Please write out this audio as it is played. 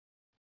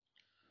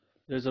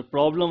There is a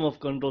problem of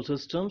control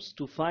systems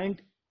to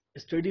find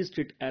steady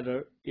state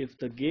error if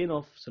the gain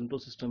of control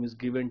system is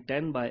given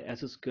 10 by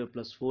s square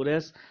plus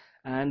 4s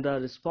and the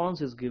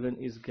response is given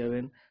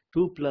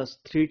 2 plus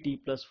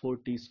 3t plus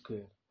 4t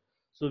square.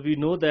 So we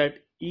know that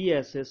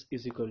ESS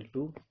is equal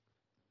to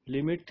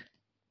limit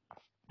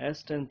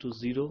s tends to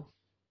 0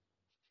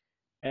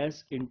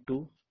 s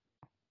into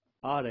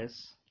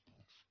Rs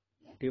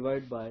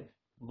divided by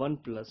 1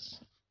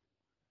 plus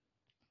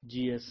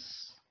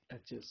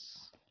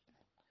GSHS.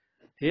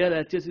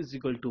 Here HS is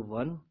equal to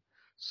 1.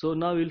 So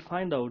now we'll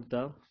find out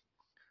the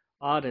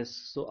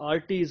Rs. So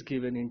RT is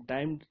given in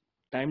time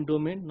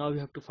domain. Now we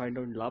have to find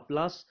out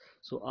Laplace.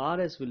 So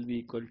Rs will be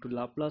equal to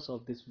Laplace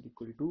of this will be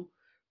equal to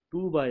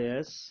 2 by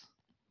s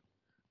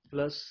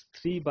plus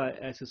 3 by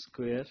s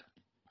square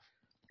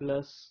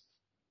plus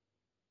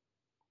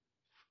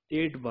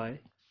 8 by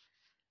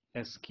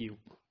s cube.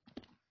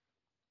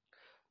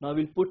 Now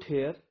we'll put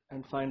here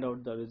and find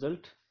out the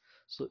result.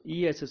 So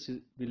ESS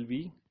will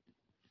be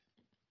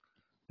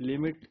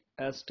limit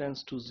s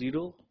tends to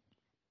 0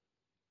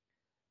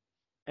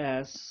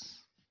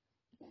 as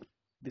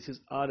this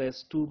is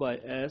Rs 2 by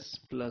s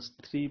plus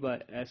 3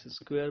 by s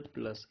square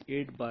plus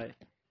 8 by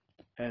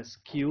s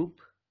cube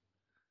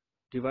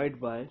divided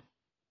by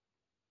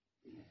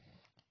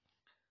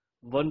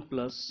 1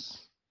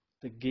 plus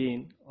the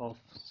gain of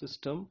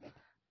system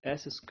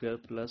s square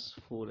plus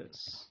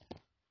 4s.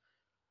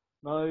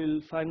 Now we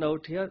will find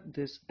out here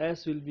this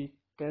s will be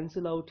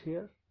cancel out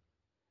here,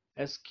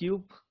 s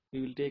cube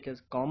we will take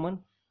as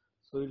common.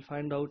 So we will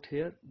find out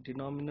here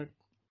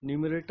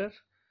numerator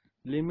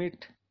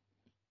limit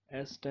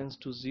s tends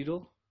to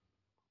 0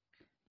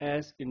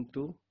 s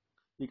into,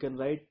 we can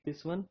write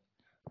this one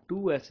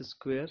 2s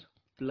square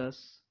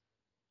plus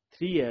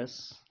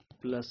 3s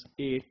plus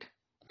 8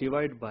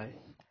 divided by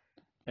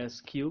s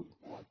cube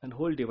and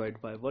whole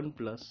divided by 1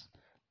 plus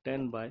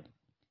 10 by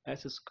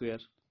s square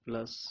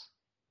plus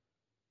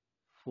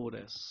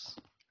 4s.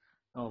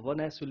 Now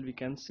 1s will be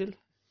cancelled,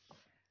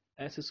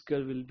 s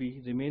square will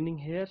be remaining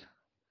here.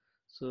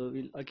 So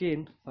we'll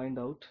again find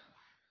out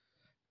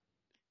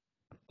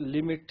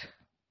limit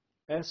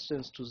s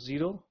tends to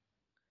 0.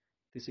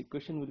 This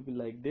equation will be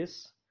like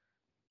this: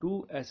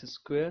 2s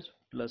square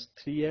plus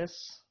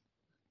 3s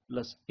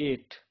plus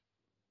 8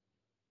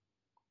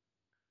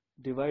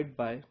 divided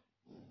by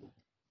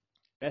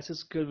s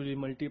square will be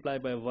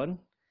multiplied by 1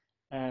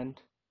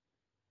 and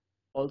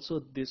also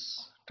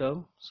this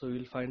term. So we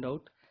will find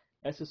out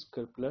s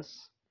square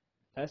plus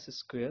s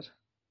square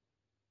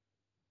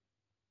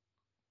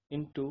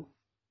into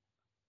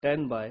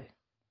 10 by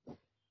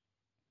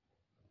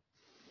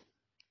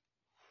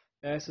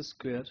s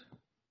square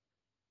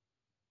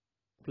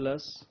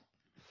plus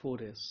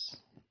 4s.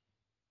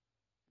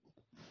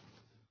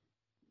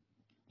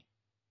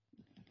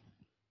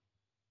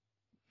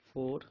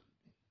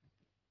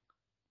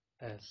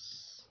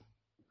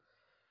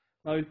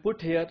 Now we'll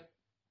put here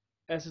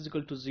s is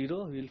equal to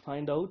 0. We'll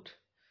find out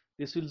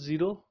this will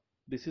 0,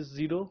 this is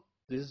 0,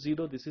 this is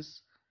 0,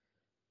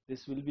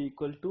 this will be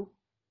equal to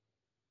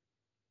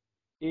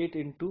 8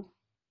 into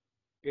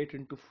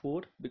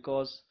 4,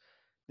 because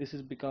this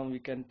is become, we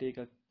can take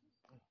a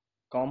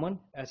common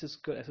s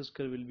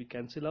square will be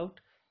cancel out.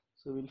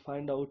 So we'll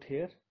find out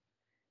here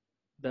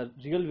the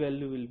real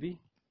value will be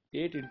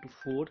 8 into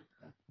 4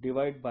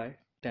 divided by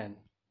 10.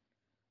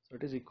 So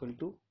it is equal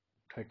to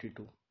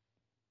 32,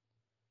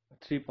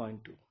 3.2.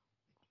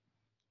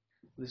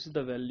 This is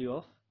the value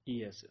of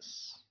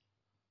ESS.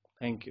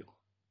 Thank you.